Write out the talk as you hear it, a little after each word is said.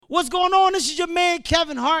What's going on? This is your man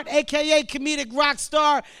Kevin Hart, a.k.a. Comedic Rock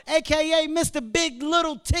Star, a.k.a. Mr. Big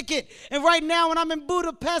Little Ticket. And right now when I'm in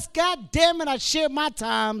Budapest, God damn it, I share my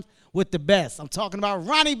time with the best. I'm talking about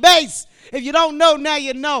Rony Bass. If you don't know, now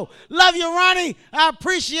you know. Love you, Rony. I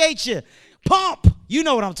appreciate you. Pump. You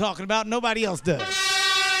know what I'm talking about. Nobody else does.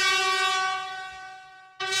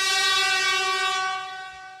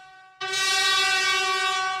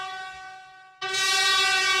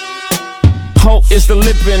 Ho is the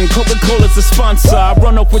living, Coca-Cola's the sponsor. I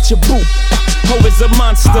run up with your boot. Ho is a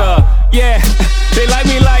monster. Yeah, they like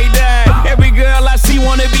me like that. Every girl I see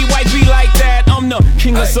wanna be wifey like that. I'm the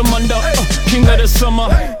king of Samunda, king of the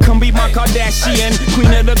summer. Come be my Kardashian,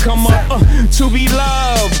 queen of the come up. To be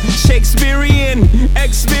loved, Shakespearean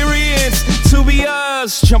experience. To be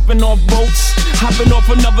us, jumping off boats, hopping off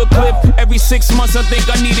another cliff. Every 6 months I think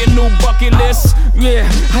I need a new bucket list. Yeah,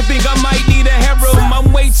 I think I might need a harem.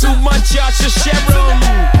 I'm way too much, y'all should share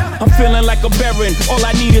 'em. I'm feeling like a baron, all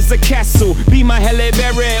I need is a castle. Be my Halle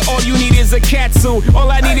Berry, all you need is a catsuit.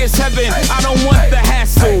 All I need is heaven, I don't want the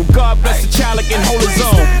hassle. God bless the child that can hold his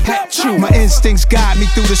own. My instincts guide me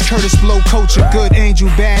through this Curtis Blow culture. Good angel,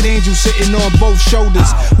 bad angel sitting on both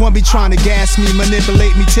shoulders. One be trying to gas me,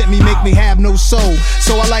 manipulate me, tempt me, make me have no soul.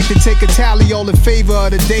 So I like to take a tally all in favor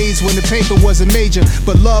of the days when the paper wasn't major,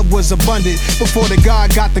 but love was abundant. Before the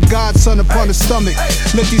God got the godson upon the stomach.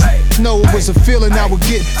 Let these know it was a feeling I would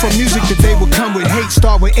get from music that they would come with. Hate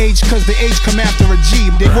start with H, cause the H come after a G.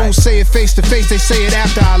 They won't say it face to face, they say it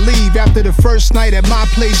after I leave. After the first night at my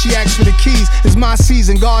place, she asked for the keys. It's my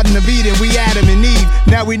season, Garden of Eden, we Adam and Eve.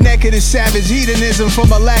 Now we naked in savage hedonism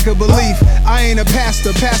from a lack of belief. I ain't a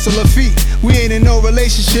pastor, Pastor Lafitte. We ain't in no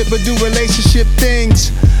relationship, but do relationship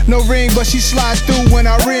things. No ring, but she slides through when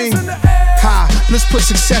I ring. Ha, let's put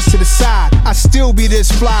success to the side. I still be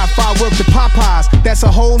this fly if I work the Popeyes. That's a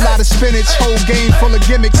whole lot of spinach, whole game full of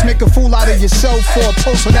gimmicks. Make a fool out of yourself for a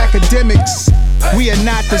post on academics. We are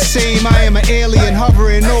not the same, I am an alien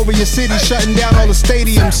hovering over your city, shutting down all the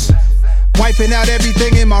stadiums. Wiping out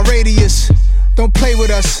everything in my radius. Don't play with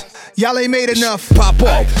us, y'all ain't made enough. Pop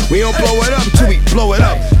off, we don't blow it up till we blow it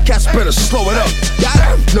up. Cats better slow it up.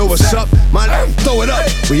 Y'all know what's up, man, throw it up.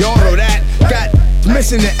 We all know that. Got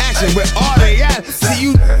missing the action, where are they at? See,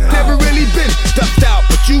 you never really been stuffed out,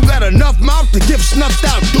 but you got enough mouth to get snuffed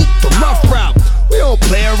out. Duke the rough route. We don't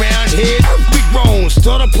play around here, we grown.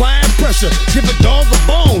 Start applying pressure, give a dog a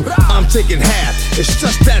bone. I'm taking half, it's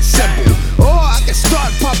just that simple. Or I can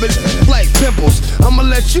start popping like pimples. I'ma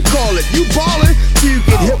let you call it, you ballin' till you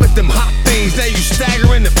get hit with them hot things. Now you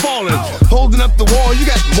staggering and falling, holding up the wall. You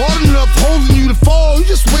got more than enough holding you to fall. You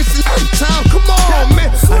just wasting time, come on,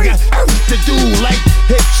 man. I got to do like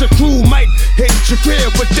hit your crew, might hit your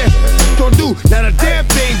crib with that. Don't do not a damn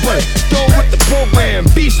thing, but go with the program.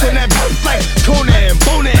 Beast on that like Conan,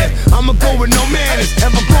 Bonan. I'ma go with no man is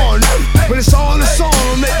ever gone. But it's all in the song,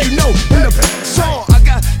 I'll let you know. In the song, I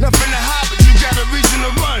got nothing to hide, but you got a reason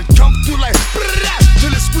to run. Come through like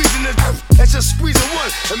till it's squeezing the that's just squeezing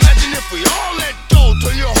one. Imagine if we all let go,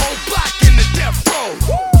 turn your whole block into death row.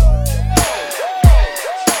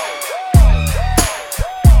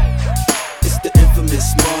 It's the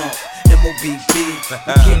infamous mob, MOBB.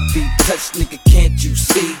 Can't be touched, nigga, can't you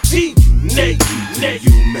see?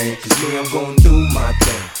 You, man, cause me, I'm gon' do my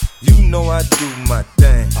thing. You know I do my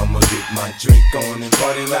thing. I'ma get my drink on and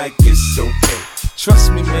party like it's okay.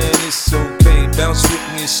 Trust me, man, it's okay. Bounce with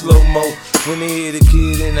me in slow-mo. When they hear the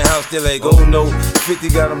kid in the house, they're like, oh no. 50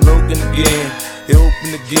 got them looking again. They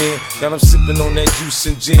open again. Got them sipping on that juice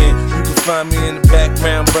and gin. You can find me in the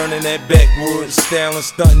background, burning that backwood. Styling,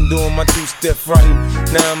 stunting, doing my two-step frontin'.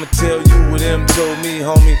 Now I'ma tell you what them told me,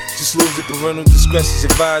 homie. Just lose it, parental discretion's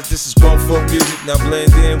advised. This is grown folk music, now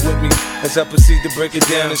blend in with me. As I proceed to break it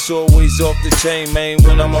down, it's always off the chain, man,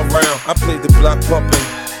 when I'm around. I play the block pumping.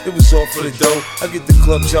 It was all for the dough. I get the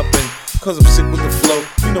club jumping, cause I'm sick with the flow.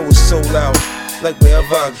 You know it's so loud, like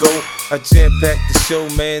wherever I go. I jam-pack the show,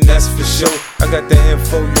 man, that's for sure. I got the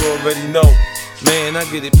info, you already know. Man, I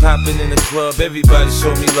get it poppin' in the club. Everybody show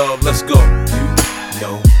me love, let's go. You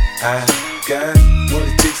know I got what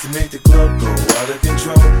it takes to make the club go out of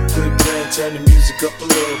control. Quit playing, turn the music up a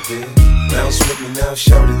little bit. Bounce with me now,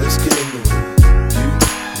 shout it, let's get into it.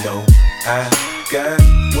 You know I got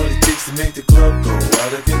what it takes takes to make the club go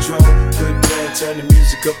out of control. Good man, turn the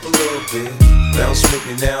music up a little bit. Bounce with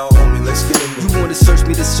me now, homie, let's get into it. You wanna search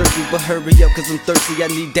me, but hurry up, cause I'm thirsty. I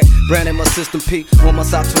need that brand in my system, P. On my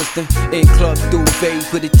side twisting. In club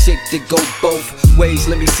duvet with a chick that go both ways.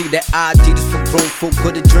 Let me see that ID just for room for.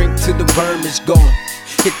 Put a drink till the worm is gone.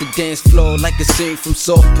 Hit the dance floor like a scene from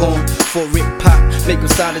soft porn. For it pop, make him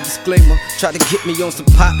sign a disclaimer. Try to get me on some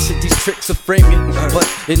pop shit, these tricks are framing. But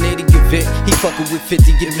in any event, he fucking with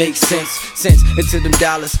 50, it makes sense. Sense into them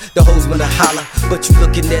dollars, the hoes wanna holler. But you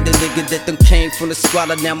looking at a nigga that them came from the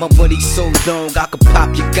squalor. Now my money's so long, I could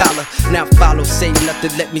pop your collar. Now follow, say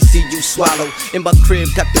nothing, let me see you swallow. In my crib,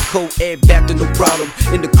 got the cold air back to no problem.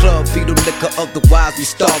 In the club, feed the liquor, otherwise we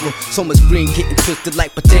starve 'em. So much green getting twisted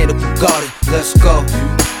like botanical garden. Let's go.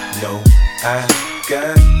 No, I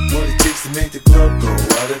got what it takes to make the club go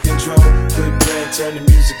out of control. Good plan, turn the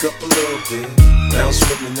music up a little bit. Bounce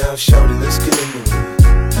with me now, shout it, let's get into it.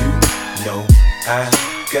 You know I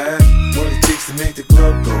got what it takes to make the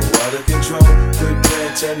club go out of control. Good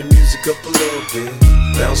plan, turn the music up a little bit.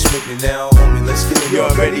 Bounce with me now, homie, let's get into it. You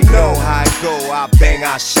already know how I go, I bang,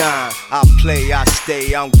 I shine. I play, I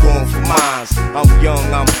stay, I'm going for mines. I'm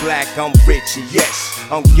young, I'm black, I'm rich, and yes,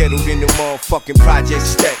 I'm ghettoed in the motherfucking project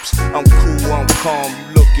steps. I'm cool, I'm calm, you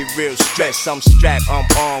looking real stressed. I'm strapped, I'm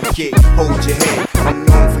armed, kid, hold your head. I'm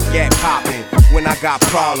known for gap popping. When I got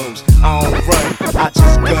problems, I don't run, I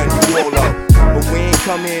just gun you all up. But we ain't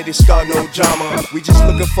come here to start no drama. We just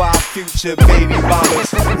looking for our future baby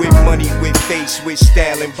mamas. With money, with face, with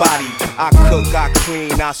style and body. I cook, I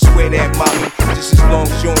clean, I swear that mommy. Just as long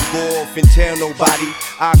as you don't go off and tell nobody,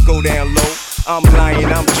 I go down low. I'm lying,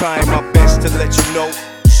 I'm trying my best to let you know.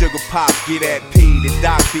 Sugar pop, get that P, the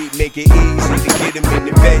doc beat, make it easy to get him in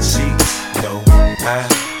the bed sheets. No, I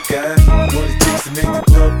got what it takes to make the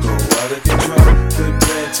club go out of control. Good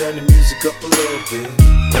plan, turn the music up a little bit.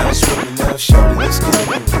 Bounce with me now, shout it, let's get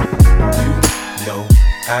into it. You know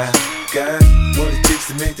I got what it takes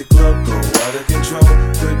to make the club go out of control.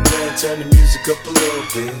 Good plan, turn the music up a little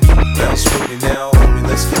bit. Bounce with me now, homie,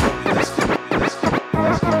 let's get into it.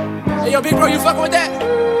 Hey yo, big bro, you fucking with that?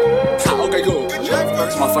 Ha, okay, cool.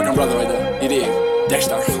 That's my fucking brother right there. You dig?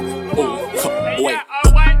 Dexter. Ooh, wait.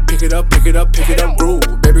 Pick it up, pick it up, pick it up, groove.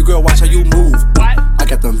 Baby girl, watch how you move. I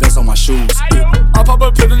got them vests on my shoes. I pop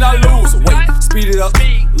a pill and I lose. Wait, speed it up.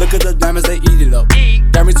 Look at the diamonds, they eat it up.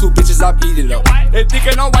 Got me 2 bitches, I'm eating up. They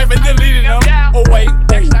thinking I'm wife and deleting them. Oh wait,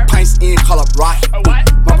 ooh, pints in, call up rocket.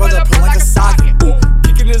 My brother pull like a socket. Ooh,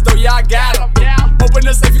 kicking this door, yeah I got him. Open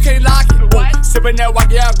the safe, you can't lock it. Ooh, sipping that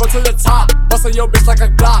walk, yeah I go to the top. Bustin' your bitch like a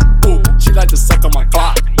Glock. Ooh, she like to suck on my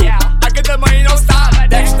clock. Ooh, I get the money, don't stop.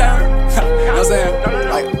 Dexter. You know what I'm saying?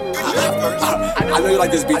 Like, I know you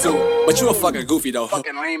like this beat too, but you a fucking goofy though. Oh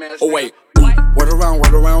wait, word around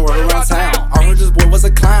town. I heard this boy was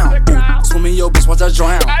a clown. Swim in your bitch, watch her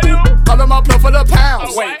drown. Call him my plug for the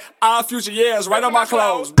pounds. Wait, our future years right on my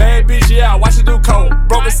clothes. Bad bitch, yeah, watch it do coke.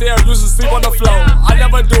 Broken cell, used to sleep on the floor. I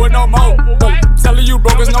never do it no more. Telling you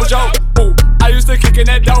broke is no joke. I used to kick in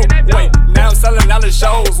that dope. Wait, now I'm selling all the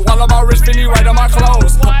shows. While I'm all rich, Finny right on my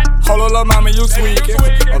clothes. Hold on, little mama, you tweaking.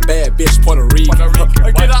 A bad bitch, Puerto Rican.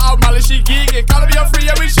 Get her out, Molly, she geeking. Call me a free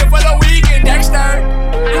every shit for the weekend. Dexter. You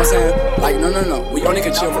know what I'm saying? Like, no. We only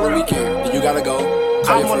can chill for the weekend. And you gotta go.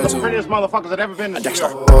 I'm one of the prettiest motherfuckers that ever been in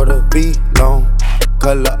Dexter. Order be long.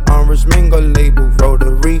 Color orange, mingle label,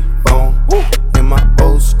 rotary phone. In my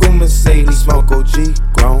old school Mercedes, smoke OG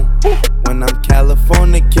grown. When I'm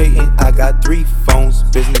Californicating, I got 3 phones.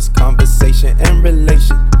 Business, conversation, and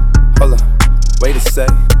relation. Hold up, wait a sec,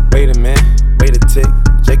 wait a minute, wait a tick.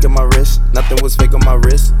 Jake on my wrist, nothing was fake on my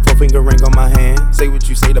wrist. 4-finger ring on my hand, say what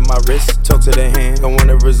you say to my wrist. Talk to the hand, don't want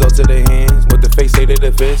the results of the hands. What the face say to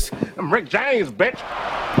the fist. I'm Rick James, bitch.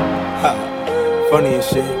 Ha, funny as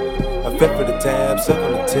shit. I fit for the tabs, up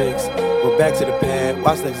on the ticks. Go back to the pad,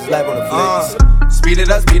 watch Lexus live on the flicks. Speed it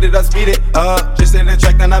up, speed it up, speed it up. Just in the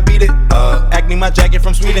track, then I beat it up. Acne my jacket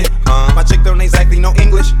from Sweden. My chick don't exactly know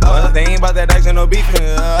English. They ain't about that accent, no beefing.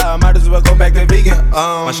 I might as well go back to vegan.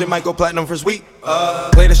 My shit might go platinum for sweet.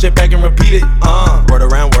 Play the shit back and repeat it. Word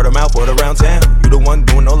around, word of mouth, word around town. You the one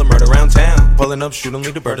doing all the murder around town. Pulling up, shooting,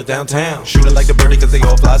 leave the bird downtown. Shooting like the birdie, cause they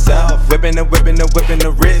all fly south. Whipping and whipping and whipping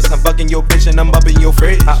the wrist. I'm fucking your bitch and I'm upping your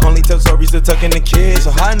fridge. I only tell stories to tuck in the kids.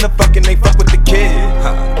 So how in the fucking they fuck with the kid?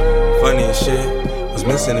 Funny as shit. Was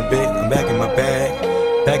missing a bit, I'm back in my bag.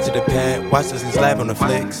 Back to the pad, watch this and slap on the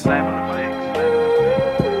flicks. Good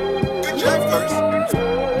job first.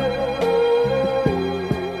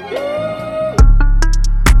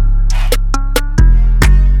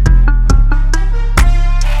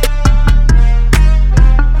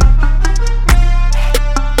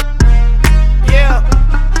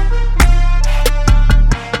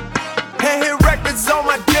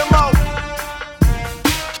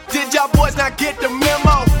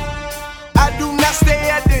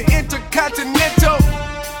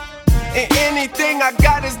 Anything I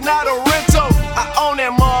got is not a rental. I own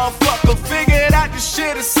that motherfucker. Figured out this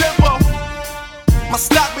shit is simple. My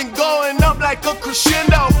stock been going up like a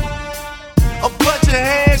crescendo. A bunch of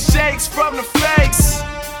handshakes from the fakes.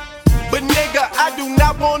 But nigga, I do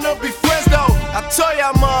not wanna be friends though. I told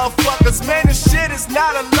y'all motherfuckers, man, this shit is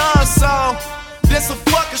not a love song. This a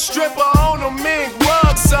fucking stripper on a mink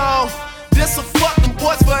rug song. This a fucking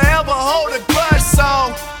boys forever hold a grudge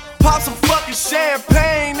song. Pop some fucking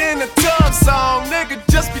champagne in the tub song. Nigga,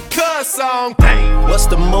 just because song. What's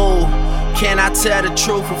the move? Can I tell the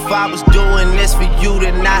truth? If I was doing this for you,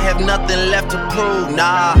 then I have nothing left to prove.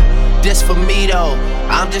 Nah, this for me though.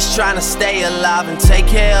 I'm just trying to stay alive and take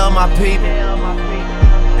care of my people.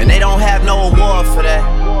 And they don't have no award for that.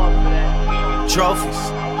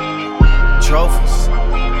 Trophies.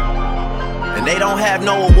 And they don't have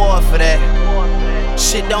no award for that.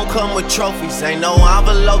 Shit don't come with trophies, ain't no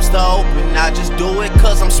envelopes to open. I just do it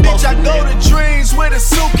cause I'm supposed to. Bitch, I go to dreams with a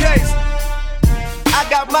suitcase. I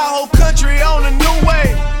got my whole country on a new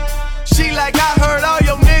wave. She like, I heard all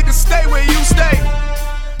your niggas stay where you stay.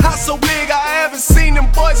 House so big, I haven't seen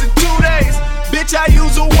them boys in 2 days. Bitch, I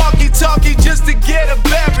use a walkie-talkie just to get a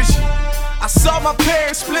beverage. I saw my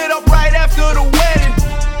parents split up right after the wedding.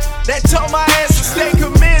 That told my ass to stay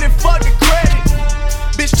committed, fuck the credit.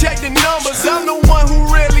 Bitch, check the numbers, I'm the one who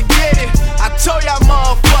really get it. I told y'all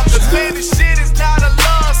motherfuckers, man, this shit is not a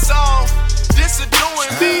love song. This a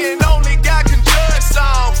doing me and only God can judge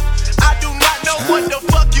song. I do not know what the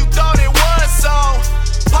fuck you thought it was song.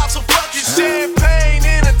 Pop some fucking champagne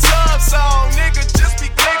in a tub song. Nigga, just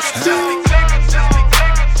be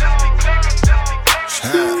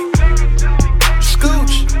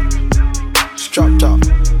Scooch, drop top,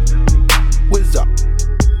 whiz up.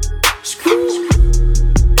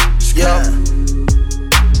 Yeah,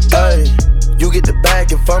 hey, you get the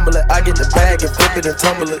bag and fumble it, I get the bag and flip it and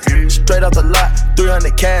tumble it. Straight off the lot,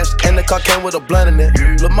 300 cash, and the car came with a blunt in it.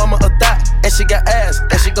 Lil' mama a thot, and she got ass,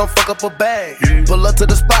 and she gon' fuck up her bag. Pull up to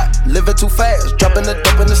the spot, living too fast, dropping the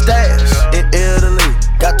dope in the stash. In Italy,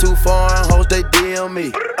 got 2 foreign hoes, they DM me.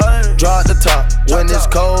 Draw at the top, when it's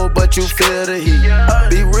cold, but you feel the heat.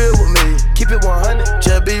 Be real with me, keep it 100,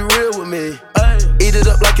 just be real with me. Eat it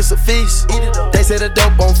up like it's a feast. They say the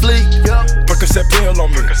dope on fleek. Percocet pill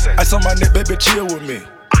on me. Ice on my neck, baby, chill with me.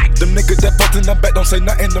 Them niggas that fucked in the back don't say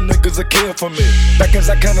nothing, them niggas a kill for me. Back as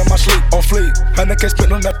I can in my sleep, on fleek. 100K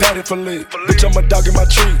spent on that patty for lead. Bitch, I'm a dog in my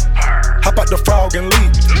tree. Hop out the frog and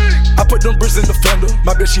leave. I put them bricks in the fender.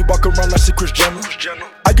 My bitch, she walk around like she Kris Jenner.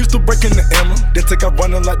 I used to break in the Emma, then take out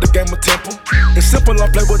running like the game of Temple. It's simple, I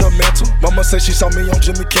play with a mantle. Mama say she saw me on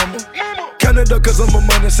Jimmy Kimmel. Canada, cause I'm a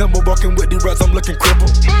money symbol. Walking with these rats, I'm looking crippled.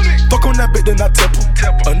 Fuck on that bitch, then I temple.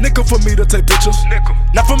 A nickel for me to take pictures.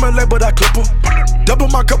 Not from LA, but I clip her. Double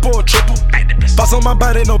my cup or a triple. Box on my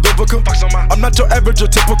body, no biblical. I'm not your average or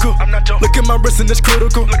typical. Look at my wrist and it's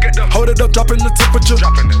critical. Hold it up, dropping the temperature.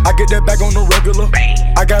 I get that bag on the regular.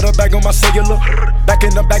 I got a bag on my cellular. Back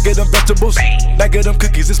in the bag of them vegetables. Bag of them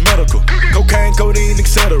cookies, it's medical. Cocaine, codeine,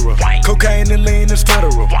 etc. Cocaine and lean is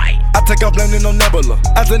federal. I take off landing on Nebula.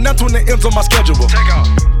 As an F when the M's on my schedule.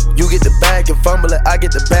 You get the bag and fumble it, I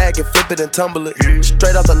get the bag and flip it and tumble it.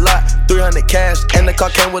 Straight off the lot, 300 cash, and the car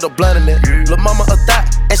came with a blunt in it. Lil' mama a thot,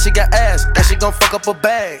 and she got ass, and she gon' fuck up her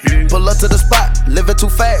bag. Pull up to the spot, living too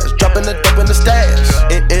fast, dropping the dope in the stash.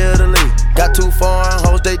 In Italy, got 2 foreign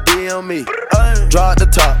hoes, they DM me. Draw at the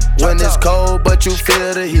top, when it's cold, but you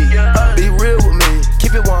feel the heat. Be real with me,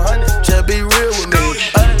 keep it 100, just be real with me.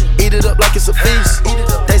 Eat it up like it's a feast.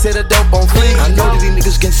 They say the dope on fleek. I know that these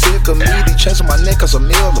niggas getting sick of me. They chains on my neck cause a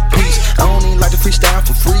meal a piece. I don't even like to freestyle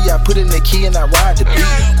for free. I put in the key and I ride the beat.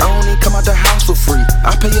 I don't even come out the house for free.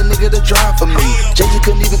 I pay a nigga to drive for me. Jay-Z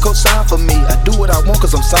couldn't even co-sign for me. I do what I want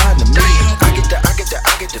cause I'm signed to me. I get the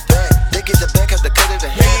bag. They get the bag cause they cut it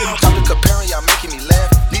in half. Stop comparing, y'all making me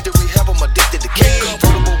laugh. Need to rehab, I'm addicted to cake.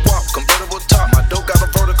 Convertible walk, convertible top. My dope got a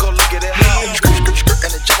vertical, look at that.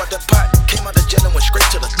 And it jump out that pot. Came out the jet and went straight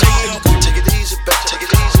to the top. Take it easy, back, take it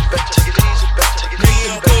easy, back, take it easy, back, take it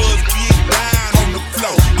easy, back. Get down on the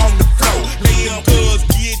floor, on the floor. Let them girls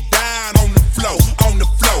get down on the floor, on the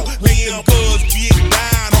floor. Let them girls get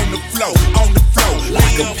down on the floor, on the floor.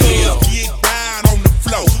 Let them girls get down on the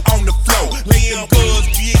floor, on the floor.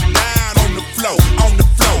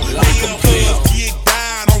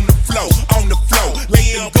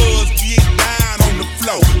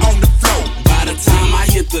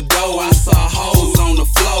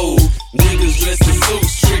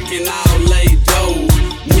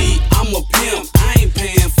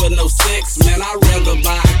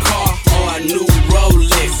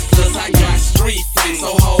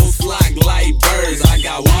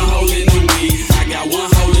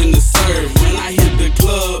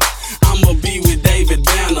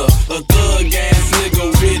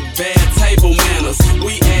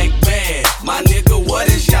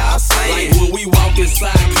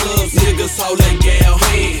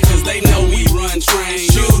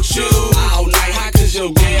 want you all night. How could your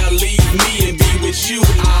girl leave me and be with you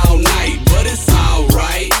all night? But it's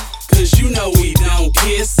alright, cause you know we don't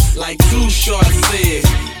kiss. Like Too Short said,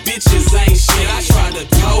 bitches ain't shit. I tried to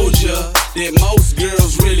told ya that most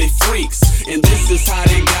girls really freaks, and this is how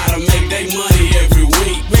they gotta make their money every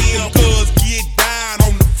week. Let them girls get down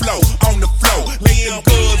on the floor, on the floor. Let them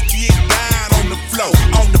girls get down on the floor,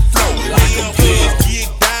 on the floor. Let them girls get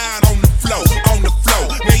down on the floor, on the floor.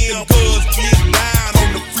 Let them girls get down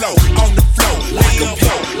on the floor, on the floor. Let them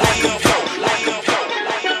flow, like them flow, like them flow.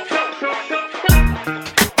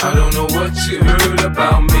 I don't know what you heard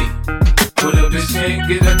about me, but a bitch can't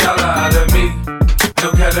get $1 out of me. No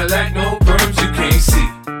Cadillac, no perms, you can't see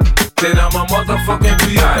that I'm a motherfucking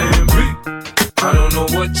P.I.M.P. I don't know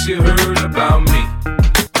what you heard about me,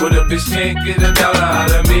 but a bitch can't get $1 out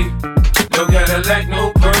of me. No Cadillac,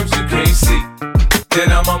 no perms, you can't see that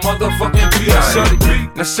I'm a motherfucking P.I.M.P.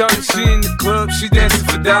 Now shorty, she in the club, she dancing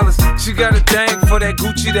for dollars. She got a thing for that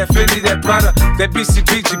Gucci, that Fendi, that Prada, that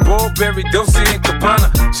BCBG, Burberry, Dolce and Gabbana.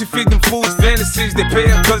 She feed them fools fantasies, they pay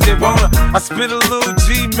her cause they want her. I spit a little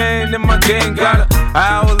G, man, and my gang got her. An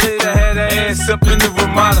hour later, had her ass up in the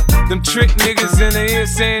Ramada. Them trick niggas in the ear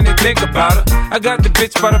saying they think about her. I got the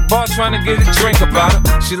bitch by the bar trying to get a drink about her.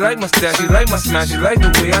 She like my style, she like my smile, she like the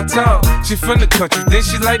way I talk. She from the country, then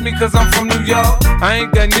she like me cause I'm from New York. I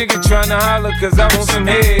ain't that nigga tryna holler cause I want some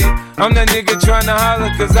head. I'm that nigga tryna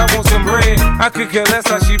holler cause I want some bread. I could care less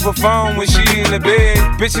how she perform when she in the bed.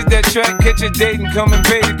 Bitch at that track, catch a date and come and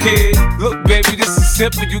pay the kid. Look baby, this is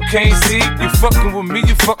simple, you can't see. You fucking with me,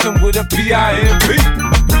 you fucking with a P.I.M.P.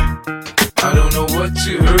 I don't know what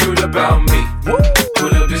you heard about me,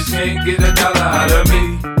 but a bitch can't get $1 out of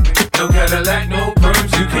me. No Cadillac, no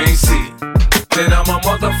perms, you can't see that I'm a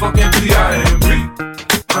motherfucking P.I.M.P.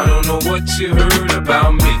 I don't know what you heard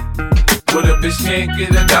about me, but a bitch can't get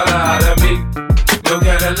 $1 out of me. No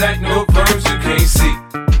Cadillac, no perms, you can't see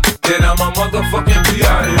that I'm a motherfucking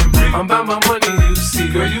P.I.M.P. I'm about my money, you see,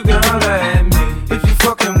 girl, you can holler at me if you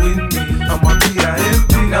fucking with me. I'm a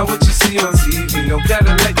P.I.M.P. Now what you see on TV, no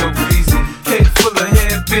Cadillac, no breezy. Head full of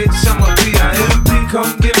hair, bitch, I'm a P.I.M.P.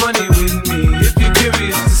 Come get money with me if you're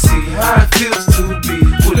curious to see how it feels to be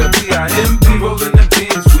with a P.I.M.P. Rolling the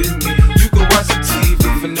pins with me. You can watch some TV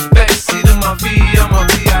from the backseat of my V, I'm a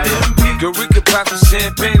P.I.M.P. Girl, we could pop some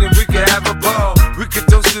champagne and we could have a ball. We could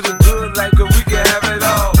toast to the good like girl, we could have it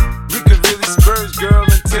all. We could really spurge, girl,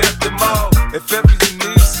 and tear up the mall. If ever you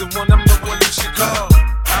need someone, I'm the one you should call.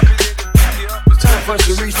 I'll be there to pick you up. It's time for us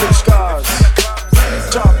to reach the stars.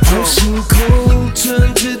 Ocean cold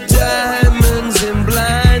turn to diamonds and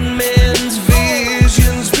blind men's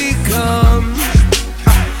visions become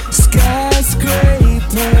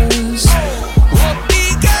skyscrapers. What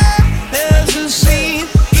began as a scene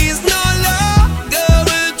is no longer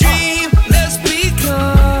a dream. Let's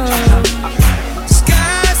become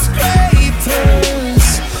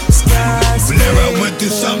skyscrapers. Whenever I went through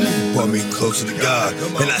something, it brought me closer to God.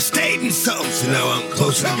 And I stayed in something, so now I'm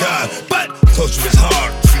closer to God. But closer is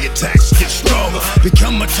hard. The attacks get stronger,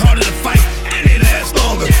 become much harder to fight, and they last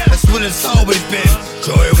longer. That's what it's always been.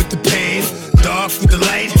 Joy with the pain, dark with the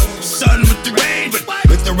light, sun with the rain. But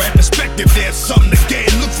with the right perspective, there's something to gain.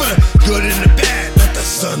 Look for the good and the bad, not the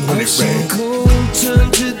sun when it rains. Cold turn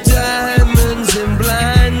to diamonds and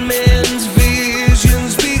blind men's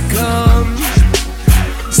visions become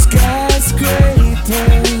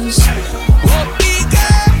skyscrapers. What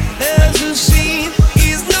began as a scene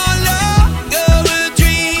is no longer a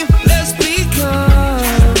dream. Let's become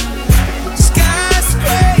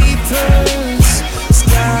skyscrapers.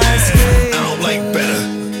 Skyscrapers. I don't like better.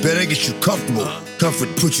 Better get you comfortable.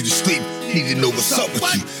 Comfort put you to sleep. Need to know what's up with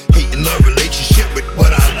you. Hate and love relationship with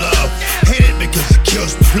what I love. Hate it because it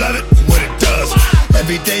kills me. Love it for what it does.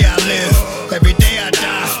 Every day I live, every day I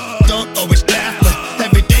die. Don't always laugh, but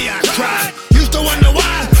every day I cry. Used to wonder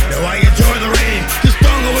why. Now I enjoy the rain. Get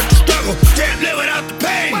stronger with the struggle. Can't live without the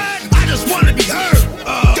pain. I just wanna be heard.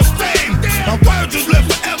 The fame. My words will live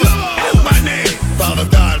forever. That's my name. Father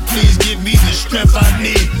God, please give me the strength I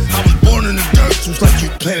need. I was born in the dirt, so it's like you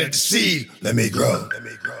planted the seed. Let me grow.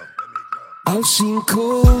 I've seen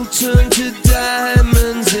cold turn to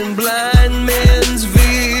diamonds and blind men's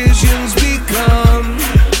visions become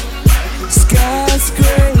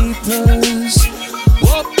skyscrapers.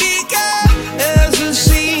 What began as a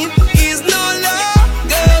scene is no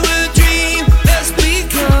longer a dream. Let's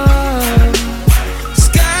become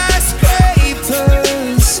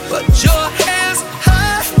skyscrapers. Put your hands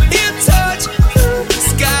high and touch the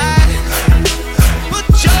sky. Put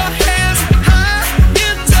your hands high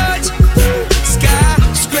and touch the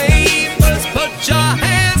skyscrapers. Put your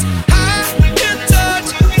hands high and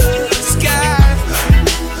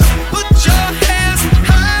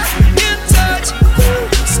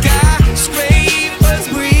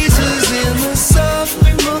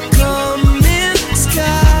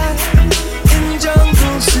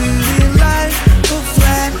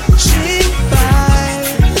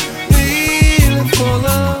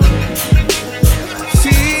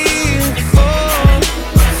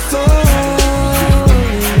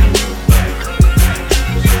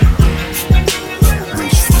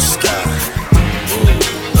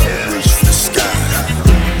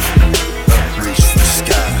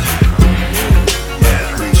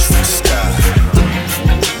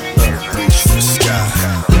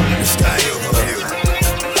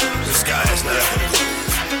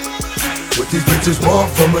these bitches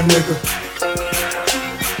want from a nigga?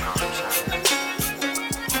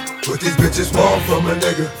 What these bitches want from a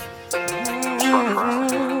nigga?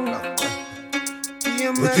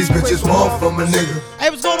 What these bitches want from a nigga? Hey,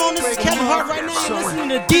 what's going on? This is Kevin Hart right now. You're listening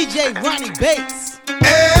to DJ Rony Bates.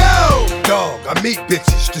 Ew! Dog, I meet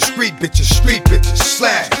bitches, the street bitches,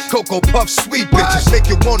 slash, Cocoa Puff, sweet bitches, make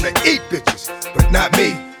you wanna eat bitches, but not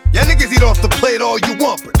me. Y'all niggas eat off the plate all you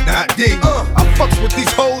want, but not D. I fucks with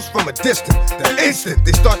these hoes from a distance. The instant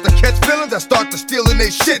they start to catch feelings, I start to stealing they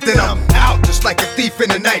shit. Then I'm out just like a thief in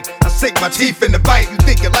the night. I sink my teeth in the bite. You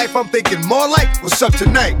thinking life, I'm thinking more like what's up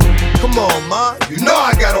tonight. Come on, ma, you know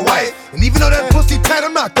I got a wife. And even though that pussy tight,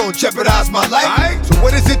 I'm not gonna jeopardize my life. So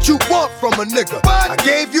what is it you want from a nigga? I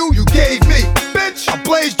gave you, you gave me. Bitch, I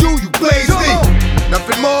blazed you, you blazed me.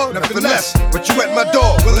 Nothing more, nothing less. But you at my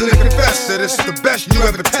door, willing to confess that it's the best you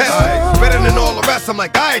ever tested. Better than all the rest. I'm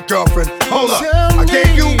like, alright, girlfriend, hold up. I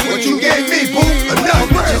gave you what you gave me, boo.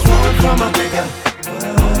 Enough. What you want from a nigga?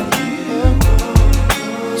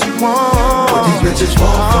 What you want? What these bitches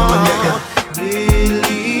want from a nigga?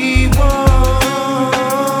 Really want?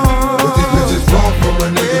 What these bitches want from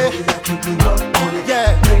a nigga?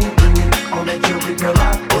 Yeah. Bring it on that jewelry, girl.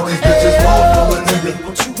 What these bitches want from a nigga?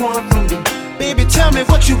 What you want from me? Baby, tell me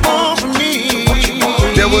what you want from me.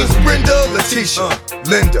 There was Brenda, Letitia,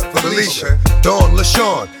 Linda, Felicia, Dawn,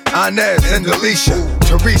 LaShawn, Inez, and Alicia,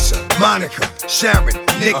 Teresa, Monica, Sharon,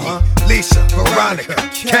 Nikki, Lisa, Veronica,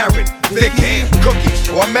 Karen, Vicky, Cookies.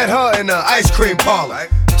 Oh, I met her in the ice cream parlor.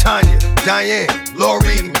 Tanya, Diane,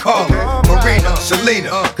 Lori, and Carla, Marina,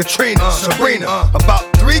 Selena, Katrina, Sabrina, about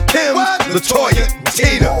 3 Kims, LaToya,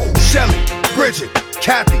 Tina, Shelly, Bridget,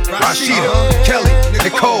 Kathy, Rashida, Kelly,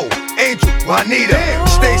 Nicole, Angel, Juanita,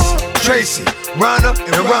 Stacy, Tracy, Rana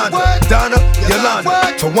and Rhonda, Donna,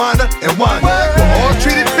 Yolanda, Tawana and Wanda. We're all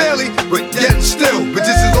treated fairly, but yet still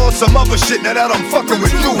bitches is on some other shit. Now that I'm fucking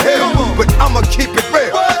with you here, but I'ma keep it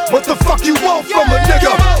real. What the fuck you want from a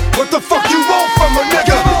nigga? What the fuck you want from a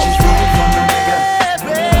nigga? Bitches want from a nigga.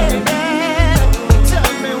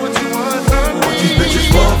 Tell me what you want from me. What these bitches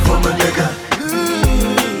want from a nigga?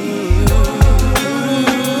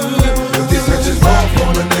 What these bitches want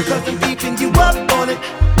from a nigga? I'm beating you up on it.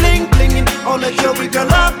 On the jewelry, girl,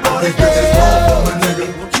 up on it.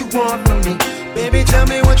 What you want from me? Baby, tell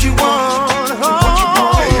me what you want.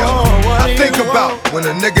 Hey, yo, I think about when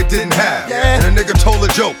a nigga didn't have, and a nigga told a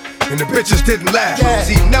joke, and the bitches didn't laugh.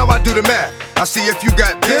 See, now I do the math. I see if you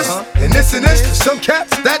got this, and this, and this. To some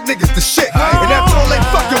cats, that nigga's the shit, and that's all they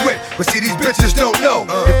fucking with. But see, these bitches don't know.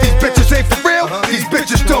 If these bitches ain't for real, these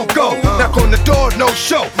bitches don't go. Knock on the door, no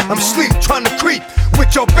show. I'm asleep, trying to creep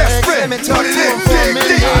with your best friend. Put it in, dig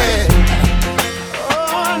deep.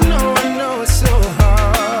 I know it's so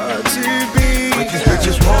hard to be. What these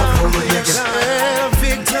bitches want from a nigga?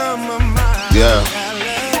 Yeah.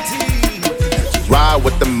 Ride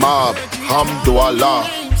with the mob, hamdulillah.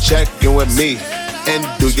 Check in with me and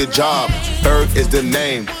do your job. Berg is the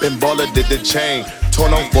name, Ben Baller did the chain.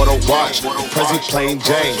 Torn on for the watch, Prezi plain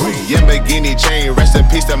Jane. Yamagini chain, rest in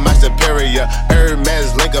peace to my superior.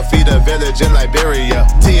 Hermes Linka feed a village in Liberia.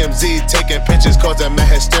 TMZ taking pictures causing my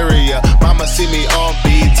hysteria. Mama see me on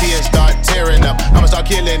BT and start tearing up. I'ma start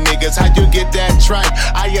killing niggas, how you get that tripe?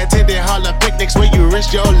 I attended Harlem picnics where you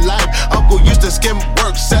risk your life. Uncle used to skim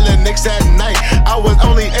work, selling nicks at night. I was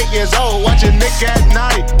only 8 years old, watching Nick at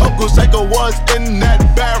night. Uncle Psycho was in that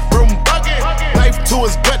bathroom bucket. Knife to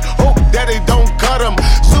his gut, hope daddy don't cut him.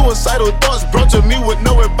 Suicidal thoughts brought to me with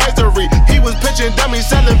no advisory. He was pitching dummies,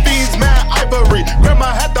 selling fiends, mad ivory.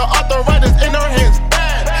 Grandma had the arthritis in her hands,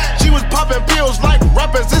 bad. She was popping pills like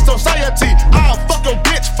rappers in society. I'll fuck your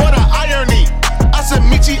bitch for the irony. I said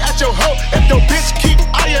meet you at your hoe if your bitch keep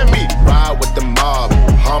eyeing me. Ride with the mob,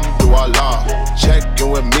 hamdulillah. Check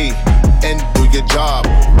in with me and do your job.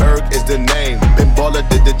 Berg is the name, Ben Baller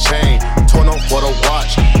did the chain. Torn on for the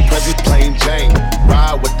watch, Prezi plain Jane.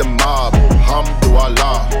 Ride with the mob,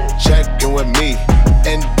 hamdulillah. Check in with me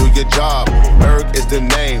and do your job. Berg is the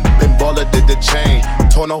name, Ben Baller did the chain.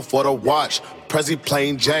 Torn on for the watch, Prezi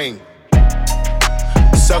plain Jane.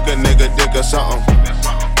 Suck a nigga, dig or something.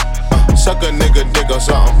 Suck a nigga, dig or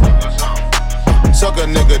something. Suck a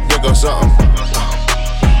nigga, dig or something.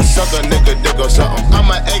 Suck a nigga, dick or something.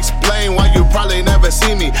 I'ma explain why you probably never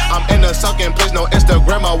see me. I'm in a sunken place, no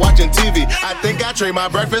Instagram or watching TV. I think I trade my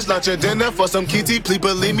breakfast, lunch, and dinner for some kitty. Please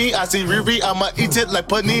believe me, I see Riri, I'ma eat it like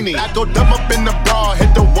panini. I go dumb up in the bra,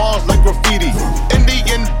 hit the walls like graffiti.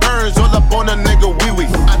 Indian burns all up on a nigga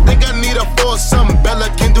wee-wee. I think I need a foursome, Bella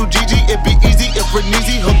can do Gigi. It be easy if we're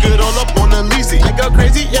easy, hook it all up on a leasy. I go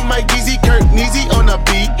crazy in my Yeezy, Kurt Neezy on a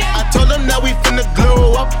beat. I told them now we finna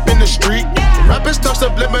glow up in the street. Rappers talk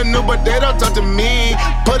subliminal. Avenue, but they don't talk to me.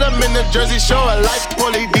 Put them in the Jersey Shore like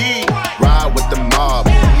Paulie D. Ride with the mob,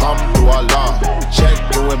 through our law. Check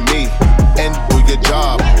you and me, and do your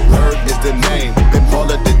job. Herb is the name, Ben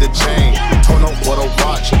Baller did the chain. Turn on for the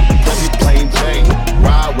watch, Prezi plain Jane.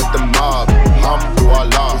 Ride with the mob, through our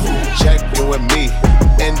law. Check you and me,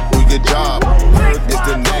 and do your job. Herb is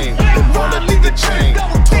the name, Ben Baller did the chain.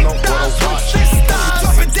 Turn on for the watch.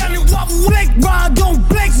 Drop it down and wobble, blink ride, don't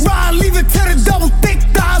blink ride. Leave it to the double thick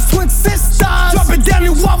thighs, twin sisters. Drop it down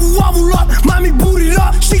and wobble, wobble up. Mommy boot it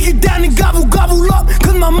up, she get down and gobble, gobble up.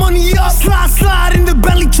 Cause my money up, slide, slide in the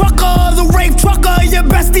belly trucker. The rave trucker, your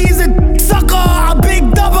bestie is a sucker. A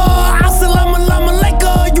big double, assalamu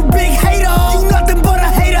alaikum. You big hater, you nothing but a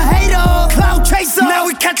hater, hater. Cloud chaser, now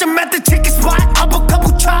we catch him at the chicken spot. Up a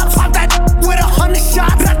couple chops, pop that with 100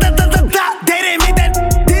 shots. Da, da, da, da, da. They didn't make that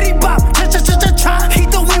diddy bop. Cha, cha, cha, cha, cha. He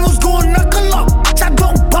thought we was going knuckle up. I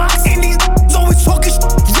don't box, and these always talking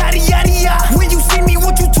yada, yada, yada. When you see me,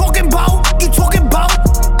 what you talking about? You talking about?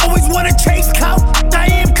 Always wanna chase clout. I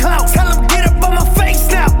am clout. Tell him get up on my face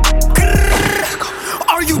now.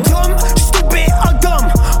 Are you dumb, stupid, or dumb?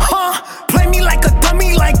 Huh? Play me like a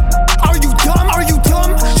dummy, like. Are you dumb? Are you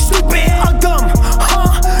dumb, stupid, or dumb?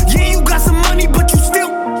 Huh? Yeah, you got some money, but you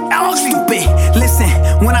still ugly. Stupid. Listen,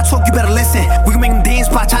 when I talk, you better listen. We can make them dance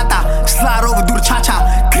bachata, slide over, do the cha cha.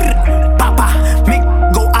 Papa, make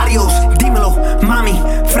go adios, dímelo, mami,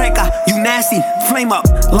 freca, you nasty, flame up,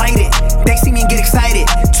 light it. They see me and get excited.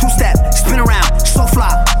 Two step, spin around, so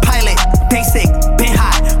fly, pilot, they sick, been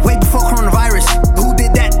hot, way before coronavirus. Who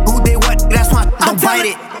did that? Who did what? That's why I don't bite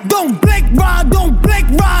it. Don't blink ride, don't blink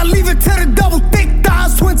ride. Leave it to the double thick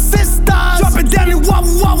thighs, twin sisters. Drop it down and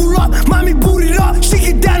wobble, wobble up. Mommy boot it up, she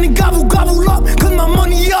get down and gobble, gobble up. Cause my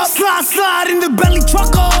money up, slide, slide in the belly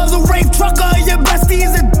trucker. The rave trucker, your bestie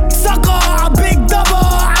is a sucker. A big double,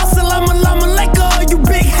 assalamu alaikum. You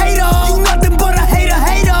big hater, you nothing but a hater,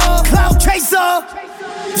 hater. Cloud chaser,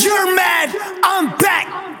 you're mad, I'm back.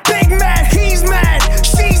 Big mad, he's mad,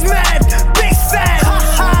 she's mad. Big sad, ha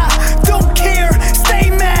ha, don't care, stay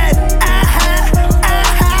mad.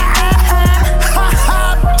 Ha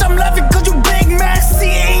ha, I'm laughing cause you big mad.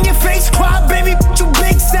 See it in your face, cry baby, you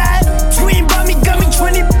big sad. Tweeting about me, got me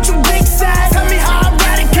trending, you big sad. Tell me how I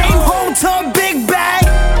ride it, came home to a big bag.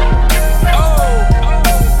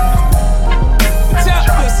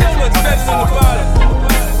 Top was so much better than the bottom.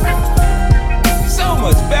 So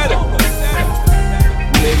much better.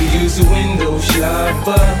 Nigga use a window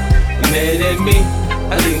shopper. You mad at me?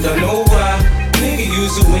 I think I know why. Nigga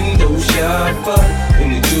use a window shopper. In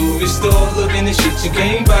the jewelry store looking at shit you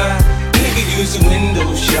can't buy. Nigga use a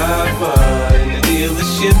window shopper. In the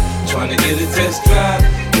dealership trying to get a test drive.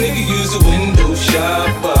 Nigga use a window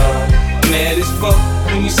shopper. Mad as fuck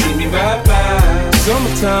when you see me ride by.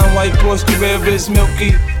 Summertime, white Porsche Carrera is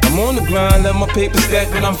milky. I'm on the grind, let my paper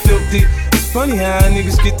stack when I'm filthy. It's funny how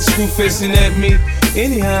niggas get the screw facing at me.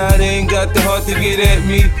 Anyhow, they ain't got the heart to get at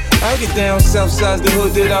me. I get down south side, the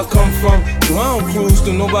hood that I come from. So I don't cruise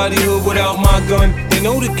through nobody hood without my gun. They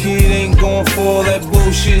know the kid ain't going for all that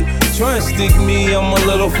bullshit. Try and stick me, I'm a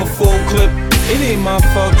little for full clip. It ain't my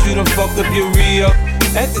fault, you done fucked up your re-up.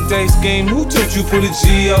 At the dice game, who told you put a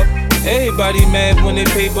G up? Everybody mad when they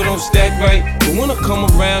paper don't stack right. But when I come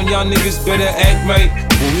around, y'all niggas better act right.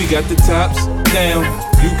 When we got the tops down,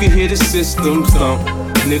 you can hear the system thump.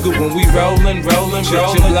 Nigga, when we rollin',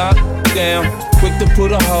 shut your block down. Quick to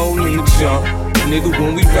put a hole in the jump. Nigga,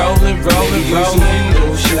 when we rollin'. Use a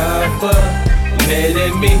window shopper. Mad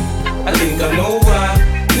at me? I think I know why.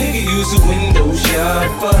 Nigga, use a window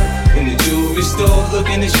shopper. In the jewelry store,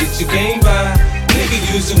 looking at shit you can't buy.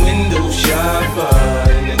 Nigga, use a window shopper.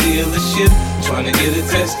 In the dealership, trying to get a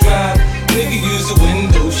test drive. Nigga, use a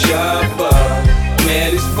window shopper.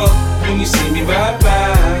 Mad as fuck when you see me ride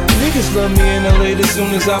by. Niggas love me in LA as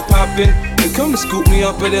soon as I pop in. They come to scoop me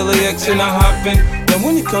up at LAX and I hop in. Now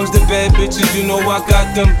when it comes to bad bitches, you know I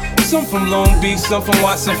got them. Some from Long Beach, some from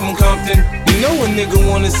Watson, from Compton. You know a nigga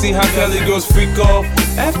wanna see how Cali girls freak off.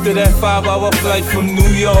 After that 5-hour flight from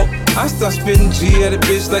New York, I start spitting G at a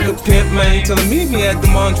bitch like a pimp, man. Tell her meet me at the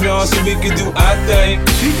Mondrian so we can do our thing.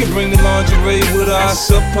 She can bring the lingerie with her, I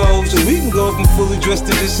suppose. So we can go from fully dressed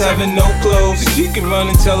to just having no clothes. So she can run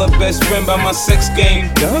and tell her best friend about my sex game.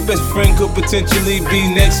 Now her best friend could potentially be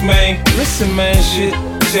next, man. Listen, man, shit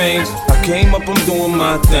changed. I came up, I'm doing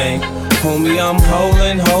my thing. Homie, I'm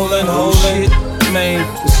holding. Shit, man,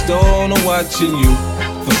 the store owner watching you.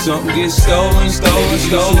 For something get stolen.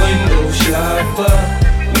 Window shopper.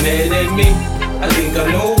 Mad at me? I think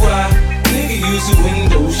I know why. Nigga use a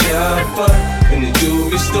window shopper. In the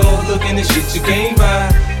jewelry store looking at shit you can't buy.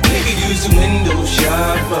 Nigga use a window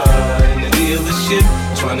shopper. In the dealership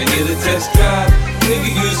tryna get a test drive. Nigga,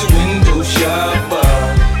 use a window shopper.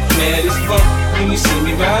 Mad as fuck when you see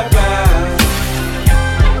me ride by.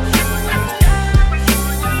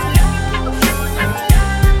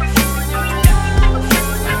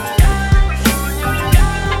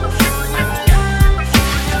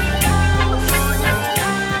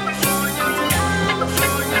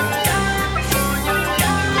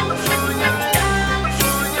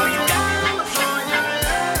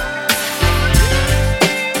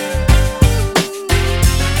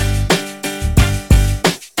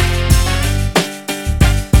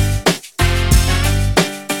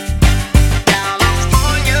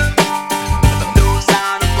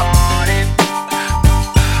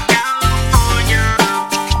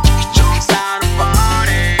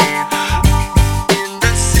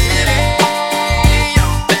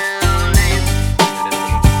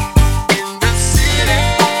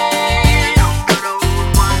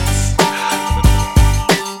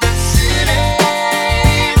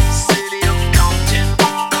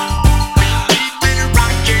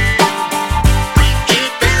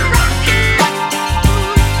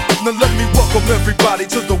 Everybody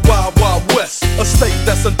to the Wild Wild West, a state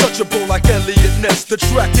that's untouchable like Elliot Ness. The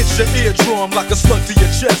track hits your eardrum like a slug to your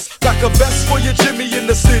chest. Like a vest for your Jimmy in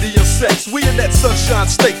the city of sex. We in that sunshine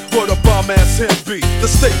state where the bomb ass him be. The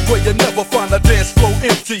state where you never find a dance floor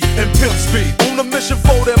empty and pimp speed. On a mission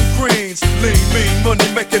for them greens. Lean, mean, money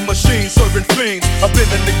making machines serving fiends. I've been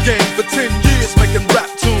in the game for 10 years making rap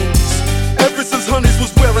tunes. Ever since Honeys was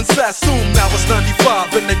wearing Sassoon, now it's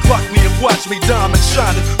 95 and they clock me and watch me diamond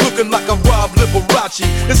shining, looking like I'm Rob Liberace.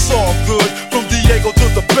 It's all good, from Diego to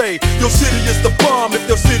the Bay. Your city is the bomb if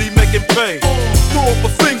your city making pay. Throw up a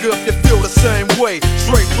finger if you feel the same way.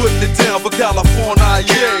 Straight putting it down for California,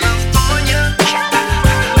 yeah.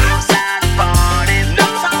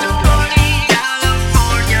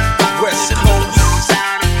 West Coast.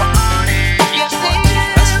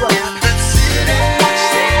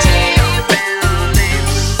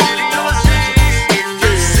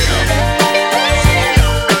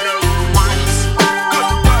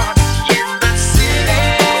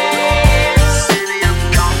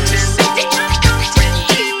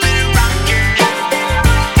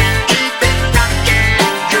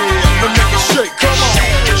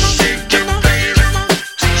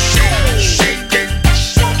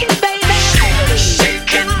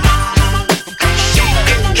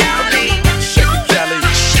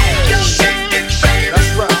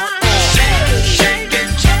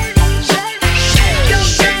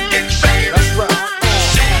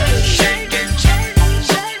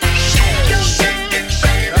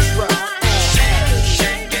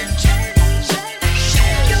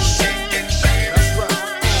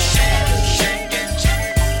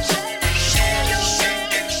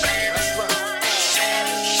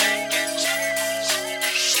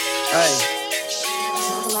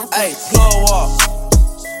 Hey, plug walk.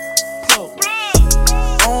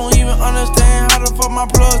 I don't even understand how the fuck my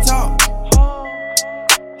plug talk.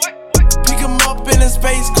 Pick him up in a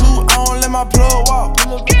space coupe, I don't let my plug walk.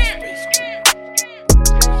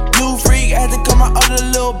 New freak, had to cut my other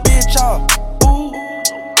little bitch off.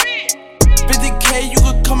 50K, you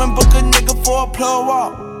could come and book a nigga for a plug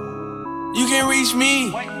walk. You can reach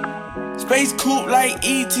me, space coupe like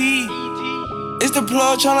E.T. It's the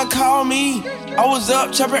plug tryna call me. I was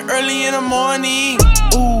up chopping early in the morning.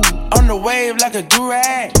 Ooh, on the wave like a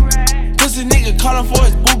do-rag. Pussy nigga calling for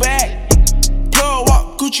his boo bag. Plug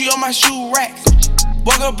walk, Gucci on my shoe racks.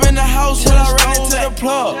 Walk up in the house till I ran into the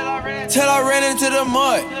plug. Till I ran into the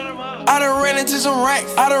mud. I done ran into some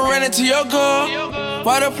racks. I done ran into your girl.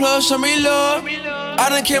 Why the plug show me love? I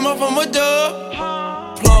done came up from a dub.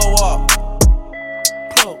 Plug walk.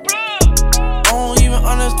 I don't even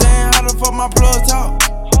understand how the fuck my plug talk.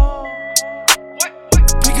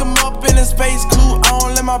 Pick him up in a space coupe, I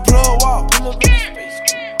don't let my plug walk.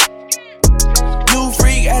 New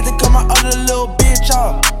freak, had to cut my other little bitch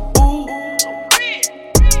off.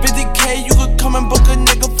 50K, you could come and book a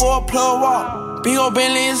nigga for a plug walk. Big ol'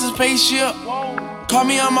 Bentley is a spaceship. Call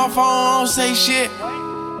me on my phone, I don't say shit.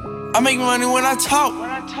 I make money when I talk.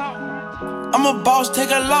 I'm a boss, take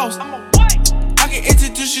a loss. I can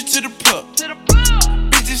introduce you to the plug.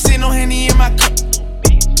 Bitches sitting on Henny in my cup.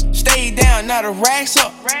 Stay down, now the racks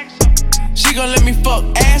up. She gon' let me fuck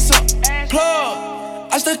ass up. Plug,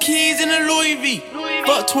 I stuck keys in the Louis V.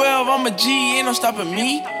 Fuck 12, I'm a G, ain't no stopping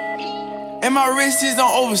me. And my wrist is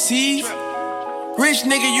on overseas. Rich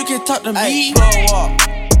nigga, you can talk to me. Plug walk.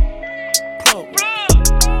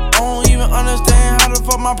 I don't even understand how the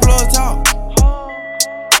fuck my plug talk.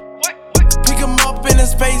 Pick him up in a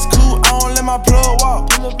space coupe, I don't let my plug walk.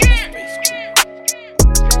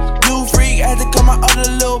 New freak, nigga had to cut my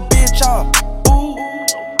other little bitch off. Ooh.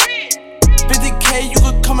 50K, you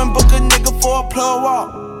could come and book a nigga for a plug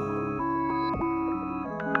walk.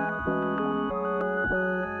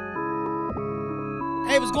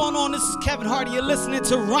 Hey, what's going on? This is Kevin Hart. You're listening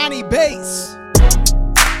to Rony Bass.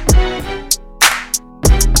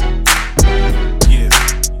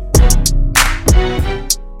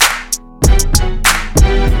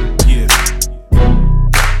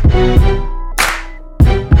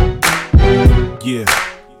 Yeah.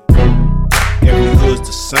 Every hood's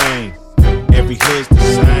the same. Every hood's the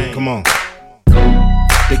same. Come on.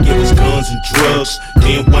 They give us guns and drugs,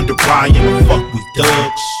 then wonder why in the fuck we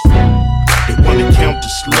thugs. They wanna count the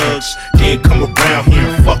slugs, then come around here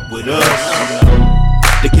and fuck with us.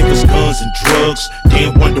 They give us guns and drugs,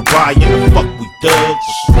 then wonder why in the fuck we thugs.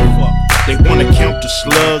 They wanna count the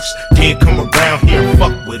slugs, then come around here and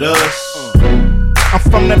fuck with us. I'm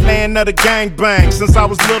from the land of the gangbang. Since I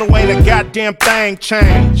was little, ain't a goddamn thing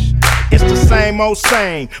changed. It's the same old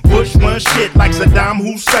same. Bush run shit like Saddam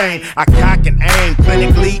Hussein. I cock and aim,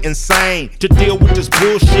 clinically insane. To deal with this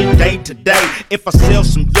bullshit day to day. If I sell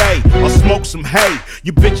some yay or smoke some hay,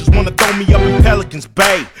 you bitches wanna throw me up in Pelican's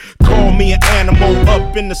Bay. Call me an animal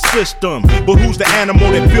up in the system. But who's the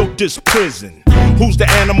animal that built this prison? Who's the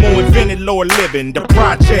animal invented lower living? The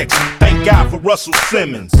projects, thank God for Russell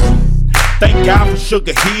Simmons. Thank God for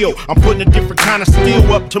Sugar Hill. I'm putting a different kind of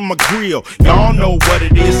steel up to my grill. Y'all know what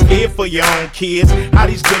it is, scared for your own kids. How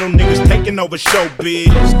these little niggas taking over showbiz.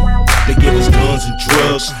 They give us guns and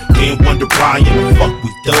drugs, then wonder why in the fuck we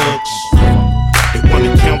thugs. They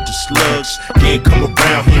wanna count the slugs, then come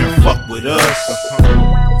around here and fuck with us.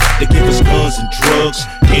 They give us guns and drugs,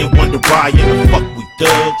 then wonder why in the fuck we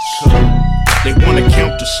thugs. They wanna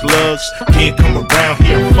count the slugs, can't come around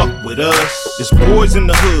here and fuck with us. It's boys in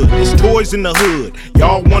the hood, it's toys in the hood.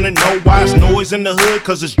 Y'all wanna know why it's noise in the hood?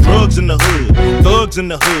 Cause it's drugs in the hood, thugs in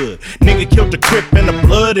the hood. Nigga killed the Crip and the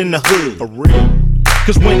blood in the hood. For real.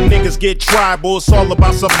 Cause when niggas get tribal, it's all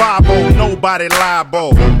about survival, nobody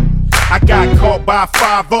liable. I got caught by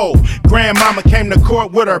 5-0. Grandmama came to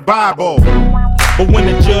court with her Bible. But when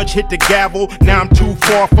the judge hit the gavel, now I'm too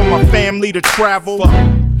far from my family to travel.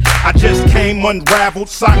 I just came unraveled,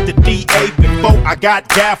 socked the DA before I got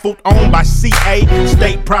gaffled. Owned by CA,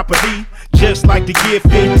 state property, just like the year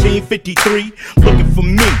 1553. Looking for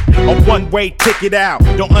me, a one-way ticket out.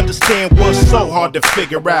 Don't understand what's so hard to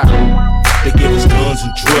figure out. They give us guns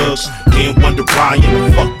and drugs, then wonder why in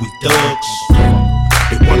the fuck we thugs.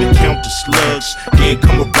 They wanna count the slugs, then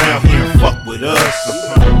come around here and fuck with us.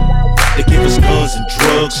 They give us guns and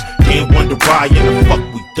drugs, then wonder why in the fuck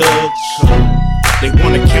we thugs. They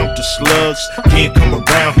wanna count the slugs, then come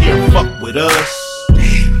around here and fuck with us.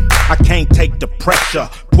 I can't take the pressure.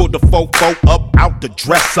 Pull the fofo up out the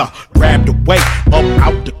dresser. Grab the weight up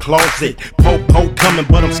out the closet. Po coming,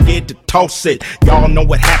 but I'm scared to toss it. Y'all know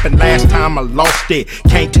what happened last time I lost it.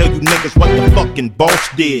 Can't tell you niggas what the fucking boss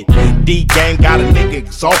did. D-game got a nigga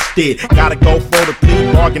exhausted. Gotta go for the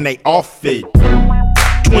plea bargain, they off it.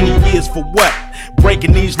 20 years for what?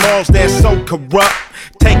 Breaking these laws that's so corrupt.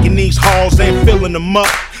 Taking these halls and filling them up.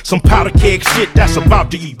 Some powder keg shit that's about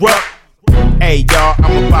to erupt. Hey y'all,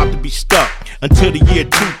 I'm about to be stuck until the year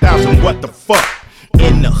 2000, what the fuck?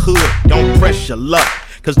 In the hood, don't press your luck,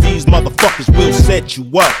 cause these motherfuckers will set you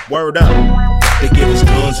up. Word up. They give us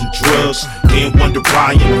guns and drugs, then wonder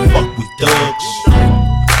why in the fuck we thugs.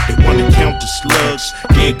 They wanna count the slugs,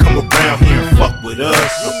 then come around here and fuck with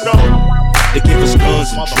us. They give us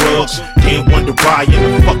guns and drugs, then wonder why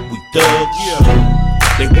in the fuck we thugs.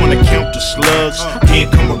 They wanna count the slugs,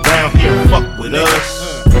 then come around here and fuck with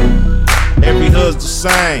us. Every hood's the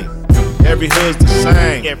same. Every hood's the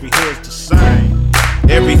same. Every hood's the same.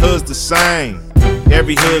 Every hood's the same.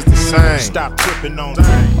 Every hood's the same. Stop tripping on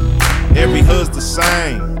that. Every hood's the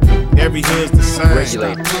same. Every hood's the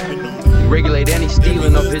same. Regulate any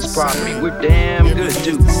stealing of his property. We're damn good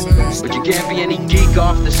too. But you can't be any geek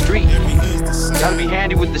off the street. Gotta be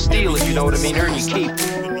handy with the steel if you know what I mean. Earn your keep.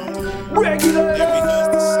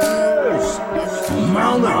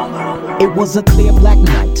 It was a clear black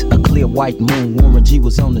night, a clear white moon. Warren G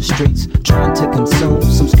was on the streets trying to consume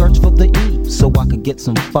some skirts for the E, so I could get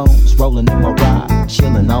some phones. Rolling in my ride,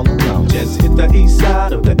 chilling all alone. Just hit the east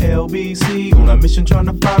side of the LBC on a mission trying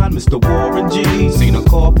to find Mr. Warren G. Seen a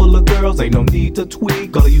car full of girls, ain't no need to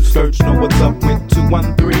tweak. All of you skirts know what's up with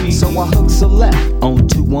 213. So I hooked a left on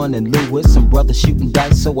 21 and Lewis. Some brothers shooting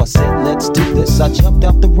dice, so I said, let's do this. I jumped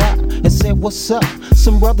out the ride and said, what's up?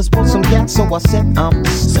 Some brothers pulled some gas, so I said, I'm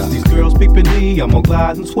stuck. These girls peeping me, I'm gonna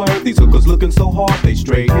glide and swerve. These hookers looking so hard, they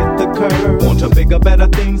straight hit the curve. Want to bigger, better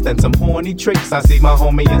things than some horny tricks. I see my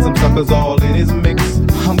homie and some suckers all in his mix.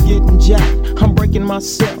 I'm getting jacked, I'm breaking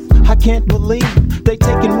myself. I can't believe they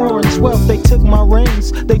taking Warren's wealth. They took my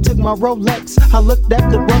rings, they took my Rolex. I looked at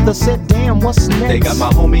the brother, said, damn, what's next? They got my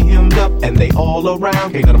homie hemmed up and they all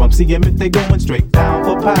around. Can't none of them see him if they going straight down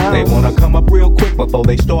for pound. They wanna come up real quick before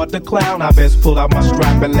they start to clown. I best pull out my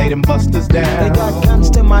strap and lay them busters down. They got guns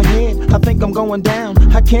to my head, I think I'm going down.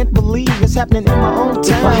 I can't believe it's happening in my own town.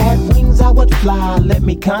 If I had wings, I would fly, let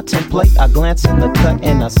me contemplate. I glance in the cut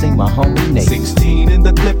and I see my homie Nate. 16 in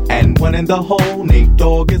the clip and 1 in the hole. Nate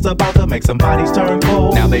Dogg is about to make some bodies turn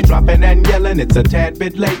cold. Now they dropping and yelling, it's a tad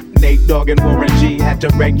bit late. Nate Dogg and Warren G had to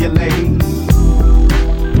regulate.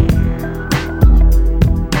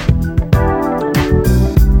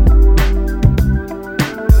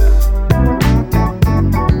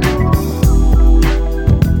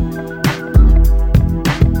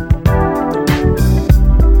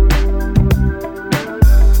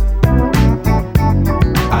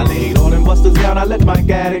 I let my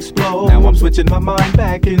gat explode. Now I'm switching my mind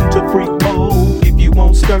back into freak mode. If you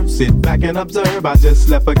won't skirt, sit back and observe. I just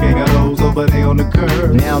left a gang of those over there on the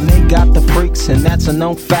curb. Now they got the freaks and that's a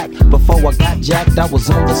known fact. Before I got jacked, I was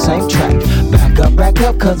on the same track. Back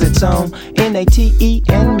up, cause it's on N-A-T-E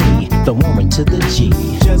and me, the Warren to the G.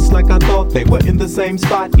 Just like I thought, they were in the same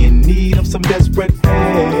spot, in need of some desperate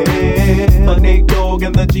help. The Nate Dogg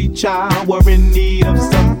and the G-Child were in need of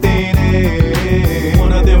something else.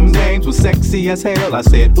 One of them names was sexy as hell. I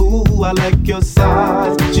said, ooh, I like your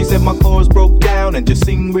size. She said my chords broke down and just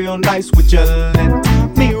sing real nice. Would you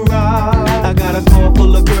let me ride? I got a car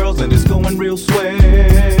full of girls and it's going real swell.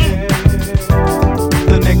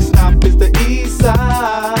 The next stop is the East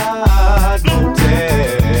Side Motel.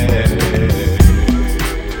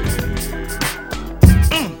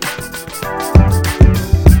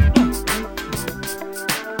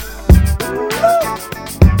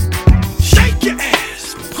 Shake your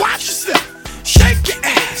ass, watch yourself. Shake your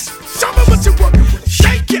ass, show me what you're working with.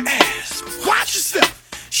 Shake your ass, watch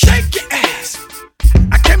yourself. Shake your ass.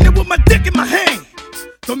 I came there with my dick in my hand.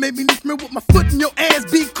 Don't make me lift me with my foot in your ass.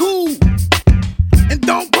 Be cool. And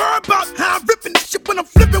don't worry about how I'm ripping this shit when I'm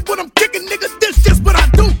flipping, when I'm kicking, nigga. This just what I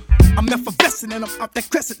do. I'm effervescent and I'm off that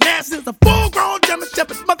crescent. Now since a full-grown German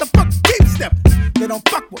Shepherd, motherfucker keep stepping. They don't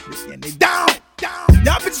fuck with me and they down.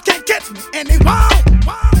 Y'all bitches can't catch me and they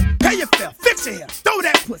won't. Pay your fare, fix your hair, throw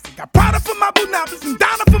that pussy. Got Prada for my boonables and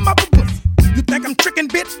Donna for my pussy. You think I'm tricking,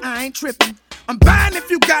 bitch? I ain't tripping. I'm buying if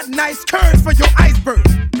you got nice curves for your iceberg.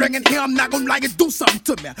 Bring it here, I'm not gonna like it, do something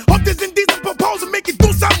to me. Hope this indecent proposal make you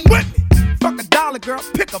do something with me. Fuck $1, girl,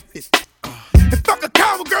 pick up 50. And fuck a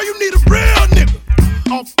coward, girl, you need a real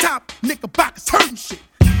nigga. Off top, knickerbockers hurting shit.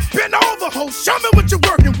 Bend over, ho, show me what you're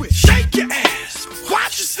working with. Shake your ass,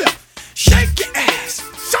 watch yourself. Shake your ass,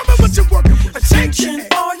 show me what you're working with. Attention,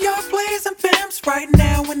 all y'all players and pimps right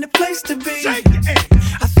now in the place to be. Shake your ass.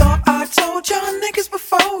 I thought I told y'all niggas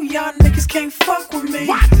before, y'all niggas can't fuck with me.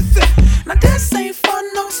 Watch yourself. Now this ain't fun,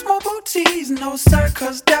 no small booties, no sir,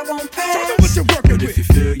 cause that won't pass. Show me what you're working But with. if you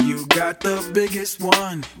feel you got the biggest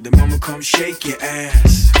one, then mama come shake your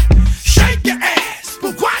ass. Shake your ass,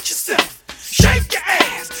 but watch yourself. Shake your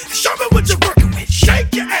ass, and show me what you're working with.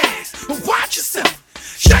 Shake your ass, but watch yourself.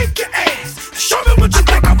 Shake your ass, and show me what you're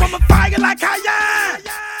working with. I'm a fire like Hyan,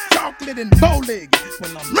 chocolate and bow-legged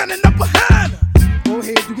when I'm running up behind her. Go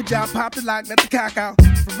ahead, do your job, pop the lock, let the cock out.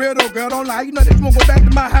 For real though, girl, don't lie, you know that you won't go back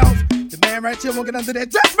to my house. The man right here won't get under that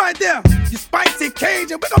dress right there. You spicy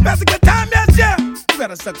Cajun, we gon' pass a good time, yes, yeah. You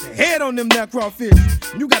gotta suck your head on them now crawfish.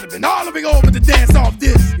 You gotta been all the way over to dance off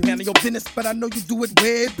this. You handle your business, but I know you do it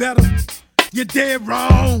way better. You're dead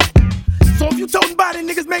wrong. So if you toting body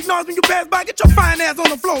niggas make noise when you pass by, get your fine ass on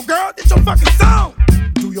the floor, girl. It's your fucking song.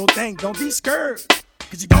 Do your thing, don't be scared,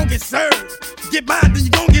 cause you gon' get served. You get mine, then you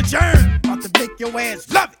gon' get yours. About to make your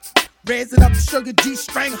ass love it. Raise it up, sugar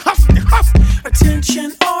G-string, hustle, hustle.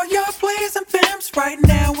 Attention, all y'all players and pimps right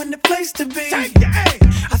now in the place to be. Take your ass.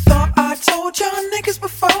 I thought I told y'all niggas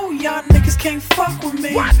before, y'all niggas can't fuck with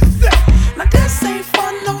me. Watch yourself. Now this ain't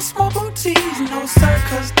fun, no small booties, no sir,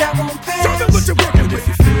 cause that won't pass. Show me what you're working But with.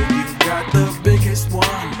 if you feel you got the biggest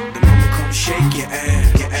one, then I'ma come shake your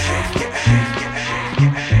ass. Your ass, your ass, your ass,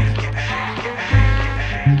 your ass.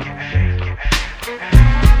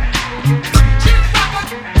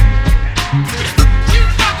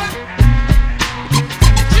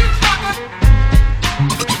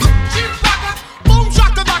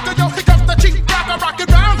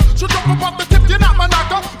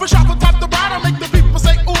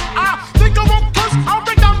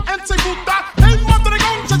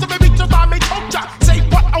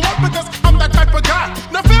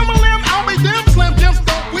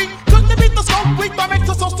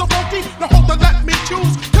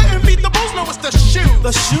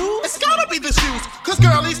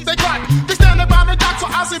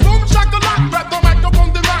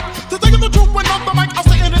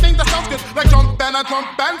 a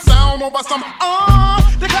trump and sound over some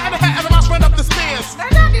the guy in the hat and the mouse ran up the stairs. Now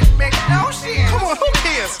that didn't make no sense. Come on, who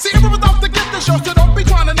cares? See, everyone's out to get the show, so don't be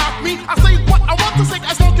trying to knock me. I say what I want to say,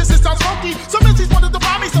 as long as it sounds funky. Some MCs wanted to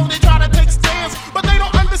buy me, so they try to take stands, but they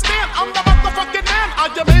don't understand. I'm the motherfucking man.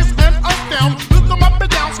 I amaze and astound. Look them up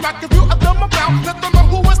and down, smack a few of them around. Let them know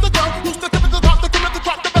who is the ground, who's the tip of the top, the cream of the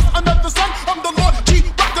crop, the best under the sun. I'm the Lord G,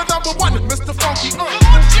 rock the number one, Mr. Funky. Whoa.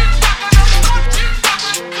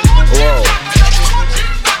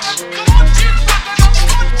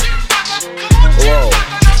 Whoa.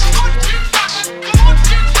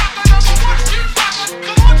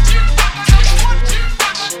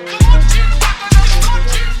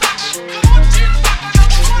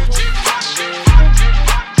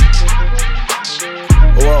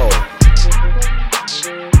 Whoa.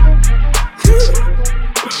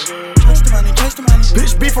 Chase the money.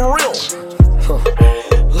 Bitch, be for real.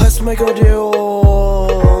 Let's make a deal.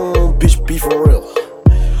 Bitch, be for real.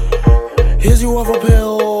 Here's your other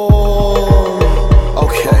pill.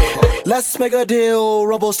 Okay. Let's make a deal.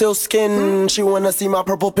 Rubble still skin. She wanna see my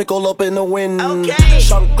purple pickle up in the wind. Okay.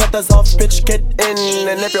 Chancletas off, bitch, get in.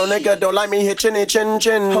 And if your nigga don't like me, hit chinny chin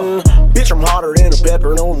chin. Bitch, I'm hotter than a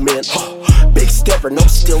pepper, no mint. Big stepper, no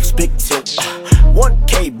stilts, big tilt.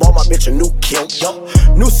 1K, bought my bitch a new kilt.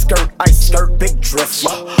 New skirt, ice skirt, big drift.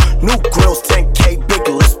 New grills, 10K, big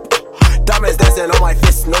lisp. Diamonds dancing on my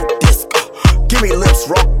fist, no disc. Give me lips,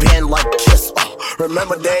 rock band like Kiss.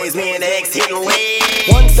 Remember days, me and X hitting lead.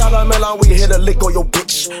 One side of Milan, we hit a lick on your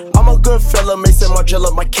bitch. I'm a good fella, Mason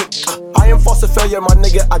Margiela, my kick. I am false failure, my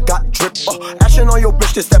nigga, I got drip. Action on your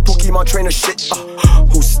bitch, this that Pokemon trainer shit.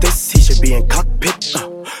 Who's this? He should be in cockpit.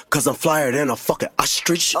 Cause I'm flyer than a fucking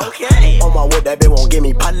ostrich. Okay. On my wood, that bitch won't give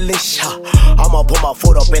me polish. I'ma put my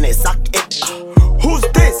foot up in it, sock it. Who's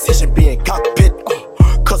this? He should be in cockpit.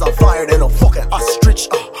 Cause I'm flyer than a fucking ostrich.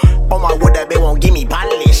 On my wood, that bitch won't give me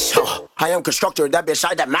polish. I am constructor, that bitch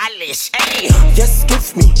I demolish. Hey. Yes,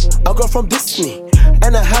 give me a girl from Disney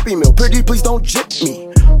and a Happy Meal. Pretty, please don't jip me.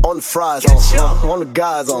 On the fries, on the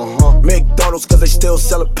guys, McDonald's, cause they still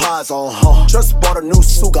sellin' pies, Just bought a new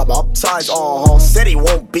suit, got my upsides, Said he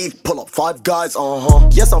won't beef, pull up 5 guys,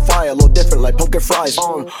 Yes, I'm fire, a little different like pumpkin fries,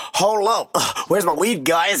 Hold up, where's my weed,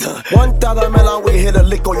 guys? 1,000 melon, we hit a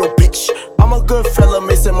lick on your bitch. I'm a good fella,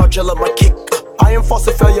 Mason Margiela, my kick. I am false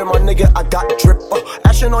failure, my nigga, I got drip.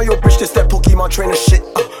 Action on your bitch, this that Pokemon trainer shit.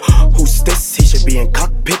 Who's this? He should be in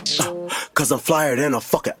cockpit. Cause I'm flyer than a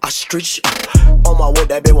fucking ostrich. On my wood,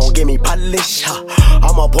 that bitch won't give me polish.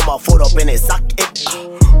 I'ma put my foot up in it, sock it.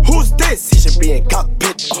 Who's this? He should be in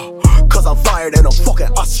cockpit. Cause I'm flyer than a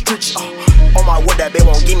fucking ostrich. On my wood, that bitch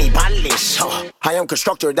won't give me polish. I am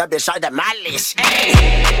constructor, that bitch I demolish.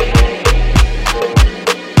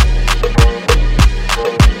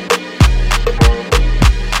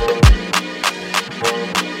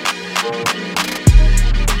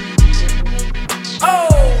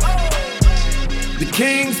 The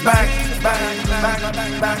king's back.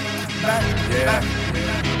 Yeah.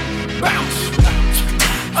 Bounce.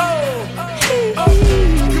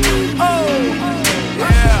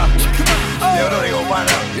 Yeah. Yo, no, they gon' find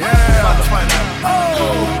out. Yeah. About to find out.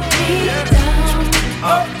 Yeah.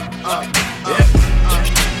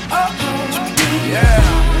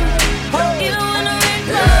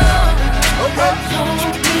 Okay.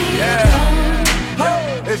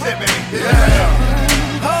 Yeah. It's it, baby. Yeah.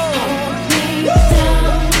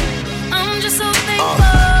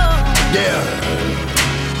 Yeah.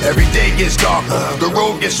 Every day gets darker, the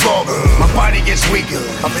road gets longer, my body gets weaker,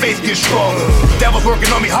 my faith gets stronger. The devil's working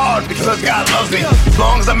on me hard because God loves me. As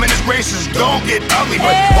long as I'm in his graces, don't get ugly,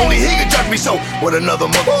 but only he can judge me, so what another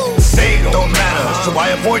mother say don't matter. So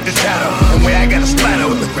I avoid the chatter, and where I gotta splatter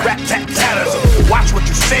with the rat-tat-tatter. So watch what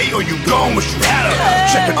you say or you gon' wish you had her.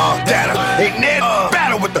 Checking all data, ain't near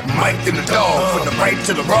battle with the mic and the dog, from the right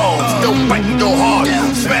to the wrong, still fighting, go hard,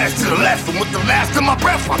 smash to the left, and with the last of my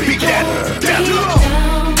breath, I peek that death.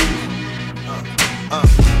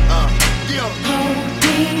 Hold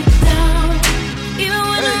me down, even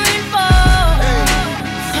when the rain falls.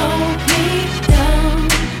 Hold me down.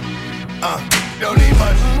 Don't need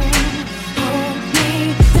much. Hold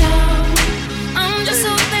me down. I'm just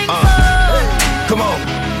so thankful. Come on.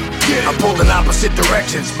 I pulled in opposite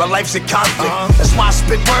directions, my life's in conflict. That's why I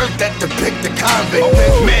spit words that depict the convict.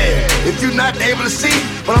 Man, if you're not able to see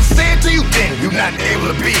what I'm saying to you, then you're not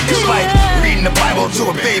able to be. Just like reading the Bible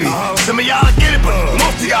to a baby. Some of y'all get it, but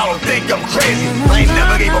most of y'all don't think I'm crazy. I ain't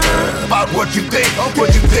never gave a about what you think.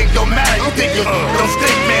 What you think don't matter. You think you don't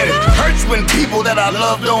stink, man. It hurts when people that I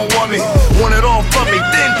love don't want me. Want it all from me,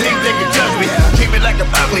 then think they can judge me. Treat me like I'm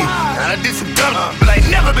ugly. And I did some dumb, but I ain't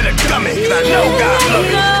never been a dummy. Cause I know God loves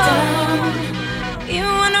me.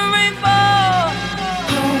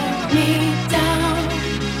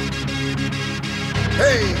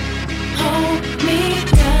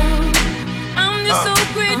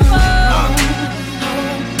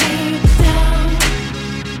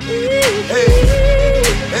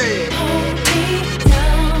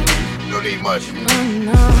 much. But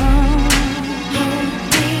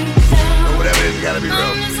whatever it is, it gotta be real.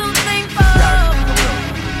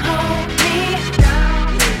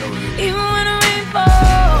 Even when the rain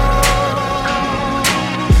falls,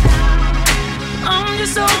 I'm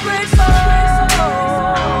just so grateful.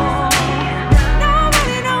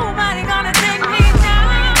 Nobody gonna take me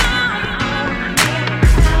down,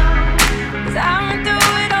 'cause I went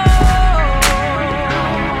through it all.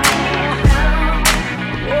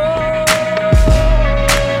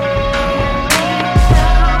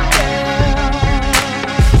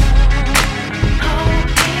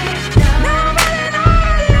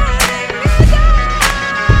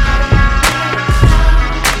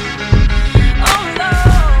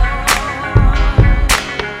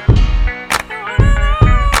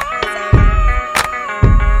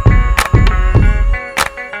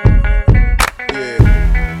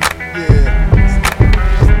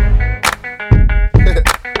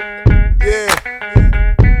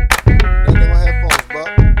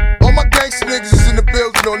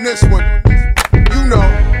 On this one, you know.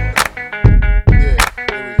 Yeah,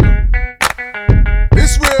 here we go.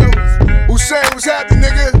 It's real. Hussein was happy,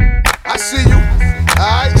 nigga. I see you.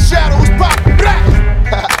 Alright, shadows pop.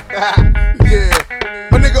 Yeah.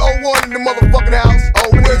 My nigga 01 in the motherfucking house. Oh,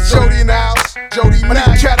 where's Jody in the house? Jody, my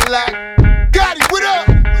nigga Cadillac. Gotti, what up?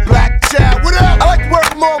 Black Child, what up? I like to work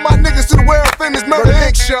from all my niggas to the world famous Murder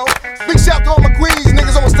Inc. show. Big shout to all my Queens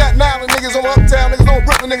niggas, on my Staten Island niggas, on my Uptown niggas, on my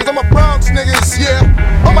Brooklyn niggas, on my Bronx niggas, yeah.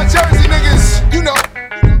 On my Jersey niggas, you know.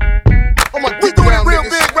 On my we doing it real niggas.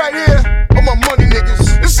 Big right here. On my money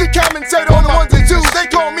niggas. This shit commentator on the ones and twos. They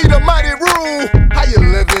call me the mighty rule. How you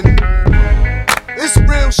living? It's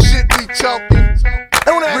real shit we talking.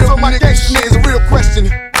 And when I ask all my gangsta niggas a real question.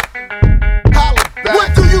 Holla back.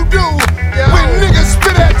 What do you do when niggas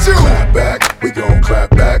spit at you? Clap back, we gon' clap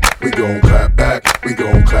back, we gon' clap back, we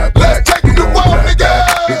gon' clap back. Let's take it to war, nigga.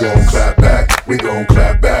 We gon' clap back, we gon'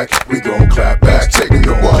 clap back, we gon' clap back. Take it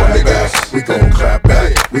to war, niggas. We gon' clap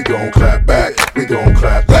back, we gon' clap back, we gon'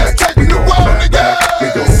 clap back. Let's take it to war, nigga. We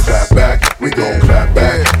gon' clap back, we gon' clap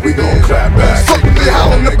back, we gon' clap back. Fuck me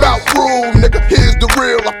howling about rule, nigga. Here's the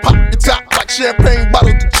real. I pop your top like champagne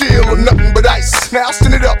bottles to chill or nothing but ice. Now I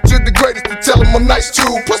send it up to the greatest to tell them I'm nice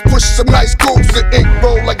too. Plus push some nice grooves and ink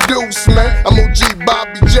roll like deuce, man. I'm OG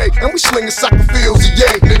Bobby J, and we slinging soccer fields,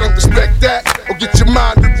 yeah. Nigga, respect that, or get your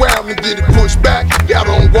mind around and get it pushed back. Y'all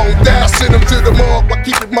don't want that. I send them to the morgue while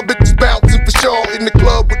keeping my bitches bouncing for sure. In the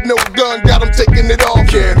club with no gun, got them taking it off.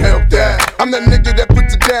 Can't help that. I'm that nigga that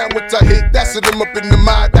puts it down once I hit. That's them up in the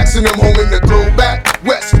mind, axing them home in the throwback.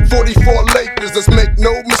 West 44 Lakers, let's make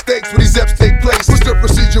no mistakes when these F's take place. What's the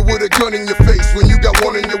procedure with a gun in your face when you got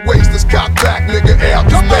one in your waist? Let's cock back, nigga, out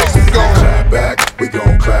the space. We gon' clap back, we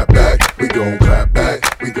gon' clap back, we gon' clap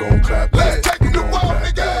back, we gon' clap back. Let's take it to war,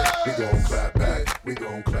 nigga. We gon' clap back, we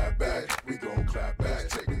gon' clap back, we gon' clap back.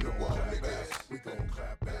 Take it to war, nigga. We gon'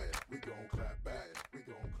 clap back, we gon' clap back.